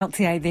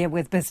LTA there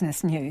with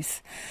business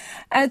news.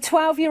 A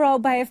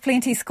 12-year-old Bay of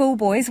Plenty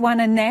schoolboy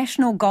won a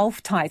national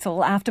golf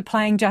title after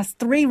playing just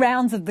 3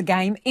 rounds of the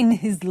game in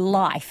his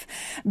life.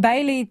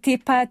 Bailey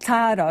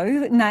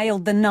Tepataro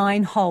nailed the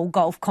 9-hole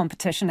golf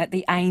competition at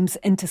the Ames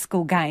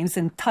Inter-School Games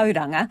in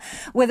Tauranga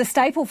with a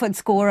Stapleford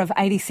score of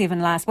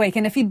 87 last week.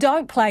 And if you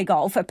don't play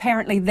golf,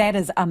 apparently that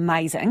is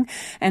amazing.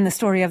 And the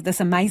story of this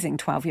amazing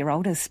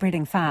 12-year-old is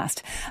spreading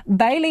fast.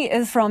 Bailey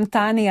is from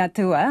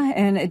Taneatua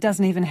and it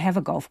doesn't even have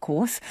a golf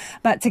course.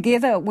 But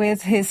together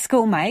with his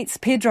schoolmates,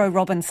 Pedro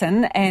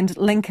Robinson and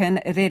Lincoln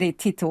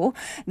Reretito,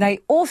 they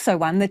also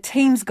won the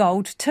team's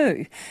gold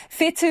too.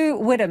 Fetu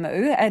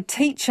Wiramu, a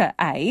teacher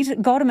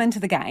aide, got him into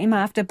the game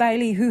after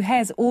Bailey, who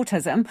has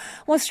autism,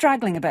 was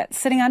struggling a bit,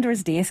 sitting under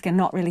his desk and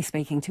not really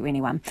speaking to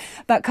anyone.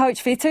 But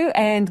Coach Fetu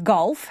and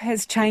golf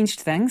has changed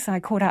things. I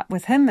caught up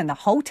with him and the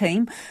whole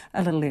team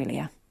a little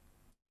earlier.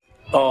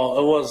 Oh,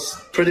 it was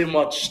pretty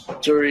much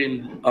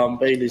during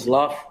Bailey's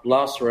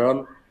last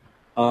round.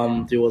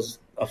 There was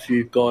a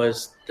few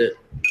guys that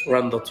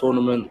ran the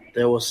tournament.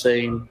 They were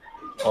saying,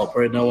 "Oh,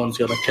 bro, no one's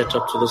gonna catch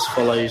up to this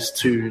fella. He's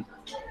too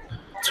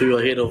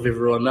ahead of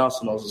everyone else."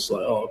 And I was just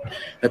like, "Oh,"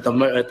 at the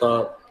moment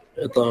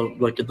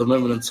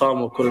in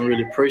time, I couldn't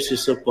really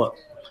process it. But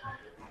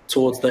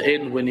towards the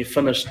end, when he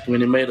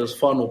made his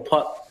final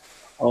putt,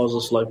 I was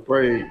just like,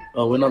 "Bro,"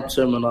 I went up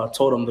to him and I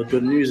told him the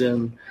good news,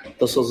 and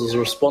this was his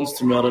response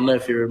to me. I don't know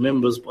if he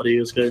remembers, but he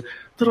was going,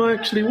 "Did I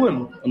actually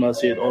win?" And I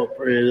said, "Oh,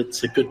 bro,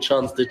 it's a good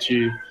chance that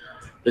you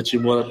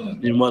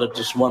might have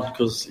just won,"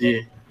 because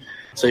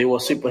so he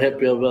was super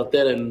happy about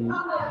that. And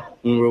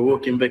when we were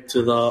walking back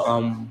to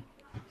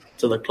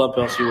the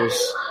clubhouse, he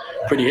was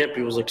pretty happy.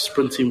 He was like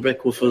sprinting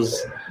back with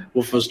his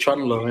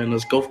trundler and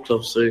his golf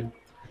club. So it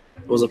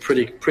was a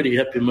pretty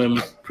happy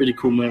moment, pretty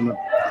cool moment.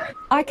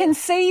 I can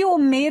see your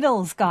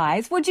medals,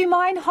 guys. Would you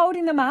mind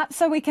holding them up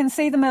so we can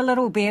see them a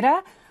little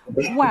better?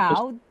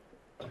 Wow.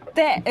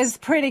 That is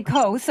pretty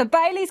cool. So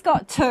Bailey's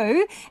got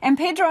 2, and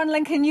Pedro and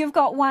Lincoln, you've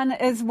got 1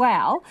 as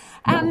well.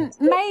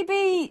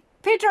 Maybe,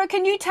 Pedro,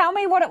 can you tell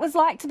me what it was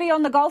like to be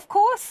on the golf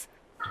course?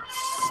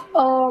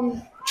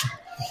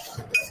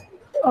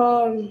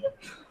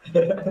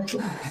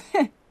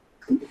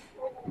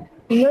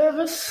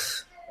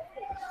 Nervous.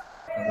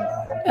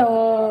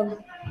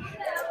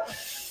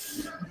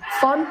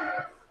 Fun.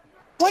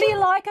 What do you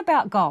like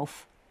about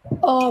golf?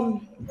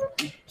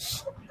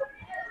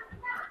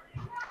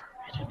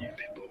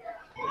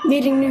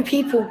 Meeting new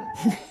people.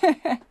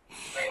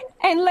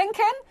 And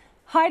Lincoln,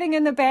 hiding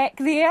in the back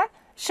there,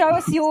 show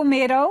us your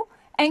medal.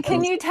 And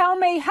can you tell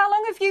me, how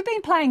long have you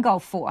been playing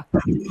golf for?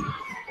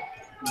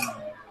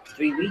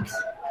 3 weeks.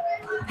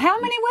 How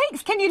many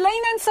weeks? Can you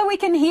lean in so we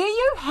can hear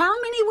you? How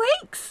many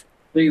weeks?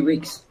 3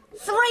 weeks.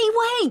 3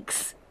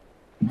 weeks?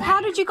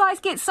 How did you guys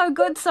get so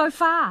good so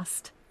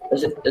fast?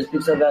 It's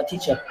because of our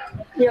teacher.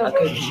 Yeah. Our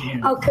coach.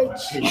 Our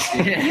coach.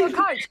 Your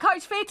coach,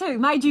 Coach Fetu,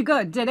 made you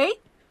good, did he?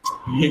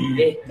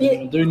 Yeah.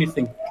 Didn't do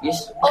anything.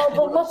 Yes. Oh,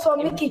 but not so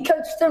Mickey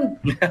coached him.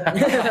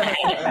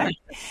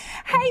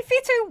 Hey,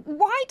 Fetu,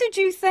 why did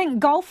you think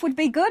golf would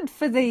be good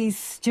for these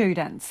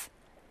students?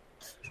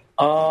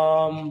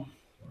 I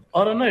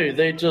don't know.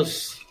 They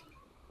just...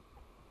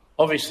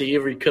 Obviously,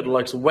 every kid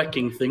likes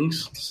whacking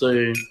things.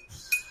 So,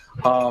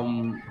 I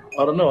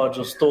don't know. I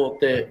just thought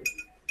that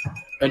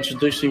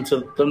introducing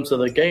them to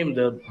the game,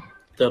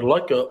 they'd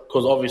like it.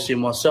 Because obviously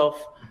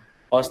myself,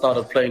 I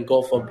started playing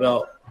golf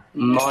about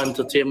 9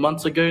 to 10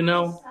 months ago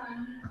now.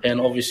 And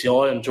obviously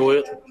I enjoy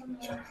it.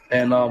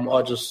 And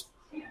I just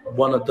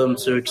wanted them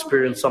to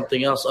experience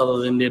something else other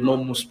than their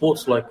normal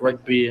sports like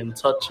rugby and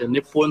touch and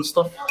netball and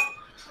stuff.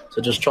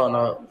 So just trying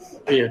to,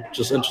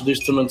 just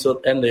introduce them into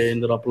it, and they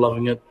ended up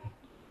loving it.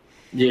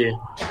 Yeah.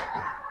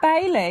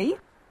 Bailey?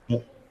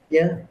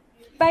 Yeah.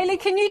 Bailey,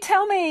 can you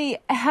tell me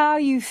how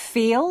you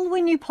feel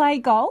when you play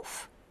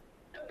golf?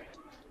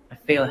 I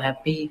feel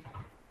happy.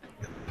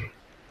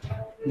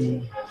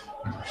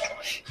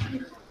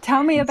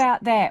 Tell me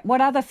about that. What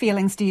other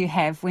feelings do you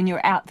have when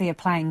you're out there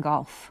playing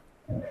golf?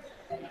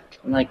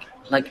 Like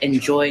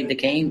enjoy the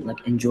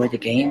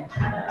game.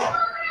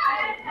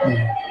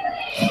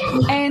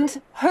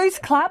 And whose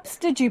clubs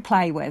did you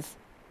play with?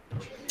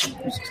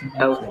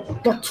 Our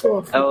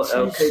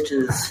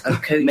coaches.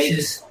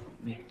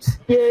 Mates.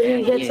 Yeah,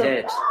 he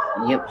had to.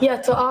 Yep. He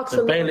had to ask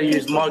So him. Bailey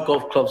used my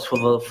golf clubs for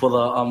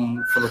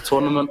the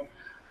tournament.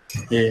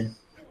 Yeah.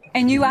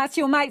 And you asked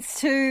your mates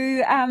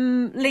to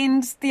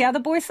lend the other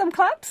boys some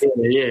clubs?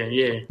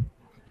 Yeah.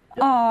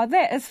 Oh,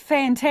 that is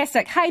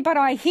fantastic. Hey, but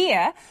I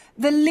hear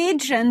the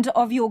legend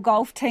of your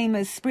golf team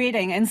is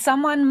spreading and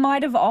someone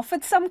might have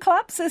offered some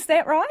clubs. Is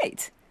that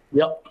right?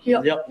 Yep.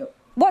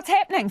 What's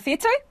happening,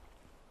 Fetu?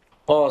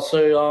 Oh,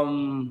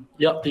 so,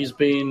 there's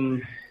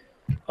been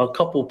a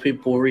couple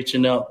people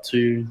reaching out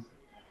to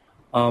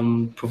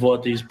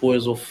provide these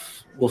boys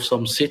with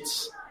some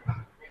sets.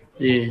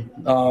 Yeah.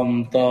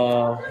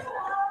 The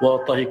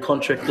Wātahi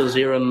contractors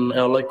here in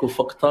our local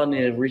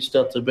whakatane have reached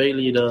out to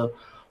Bailey to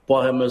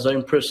buy him his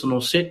own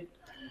personal set.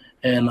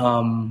 And,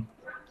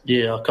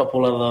 a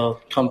couple other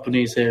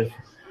companies have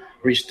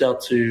reached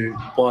out to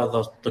buy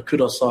the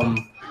Kura some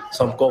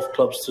golf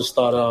clubs to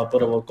start a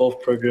bit of a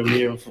golf program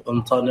here in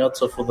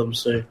Taneata for them.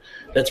 So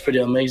that's pretty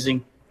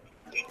amazing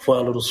for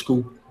our little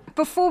school.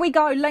 Before we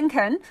go,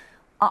 Lincoln,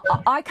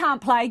 I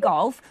can't play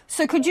golf,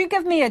 so could you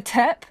give me a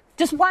tip?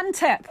 Just one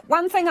tip,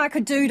 one thing I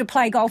could do to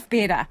play golf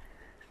better.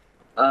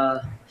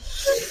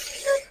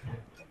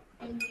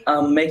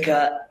 Make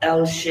a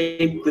L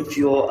shape with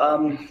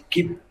your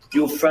keep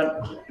your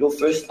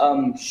first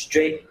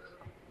straight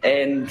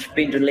and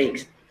bend your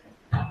legs.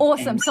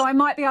 Awesome. So I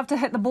might be able to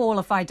hit the ball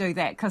if I do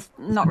that, because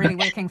not really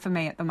working for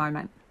me at the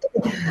moment.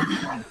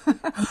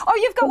 Oh,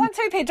 you've got one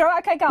too, Pedro.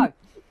 Okay, go.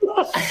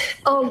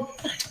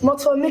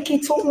 Matua Mickey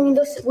taught me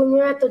this when we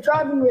were at the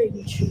driving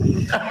range.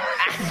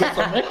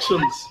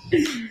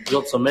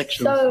 Got some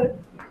actions. So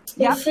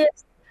he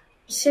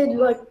said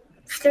like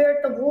stare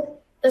at the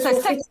ball.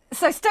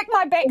 So stick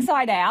my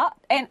backside out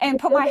and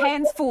put my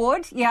hands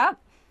forward. Yeah.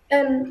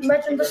 And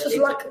imagine this is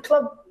like a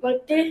club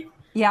like there.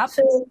 Yeah.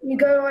 So you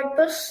go like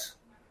this,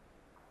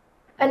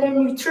 and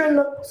then you turn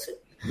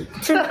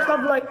the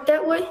club like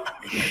that way.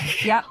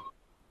 Yeah.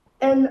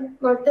 And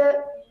like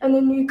that, and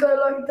then you go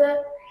like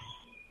that,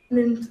 and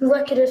then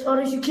whack it as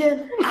hard as you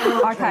can.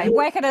 Okay,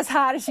 whack it as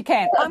hard as you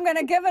can. I'm going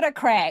to give it a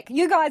crack.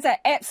 You guys are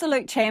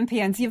absolute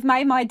champions. You've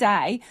made my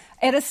day.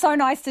 It is so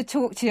nice to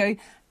talk to you.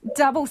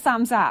 Double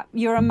thumbs up.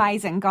 You're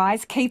amazing,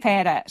 guys. Keep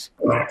at it.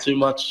 Not too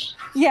much.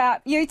 Yeah,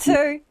 you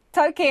too.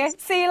 Take care.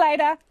 See you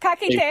later. Ka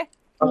kite.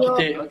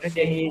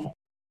 Okay.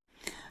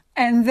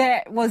 And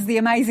that was the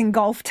amazing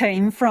golf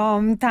team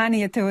from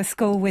Taneatua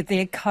School with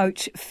their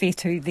coach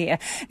Fetu there.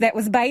 That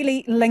was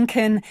Bailey,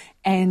 Lincoln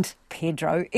and Pedro.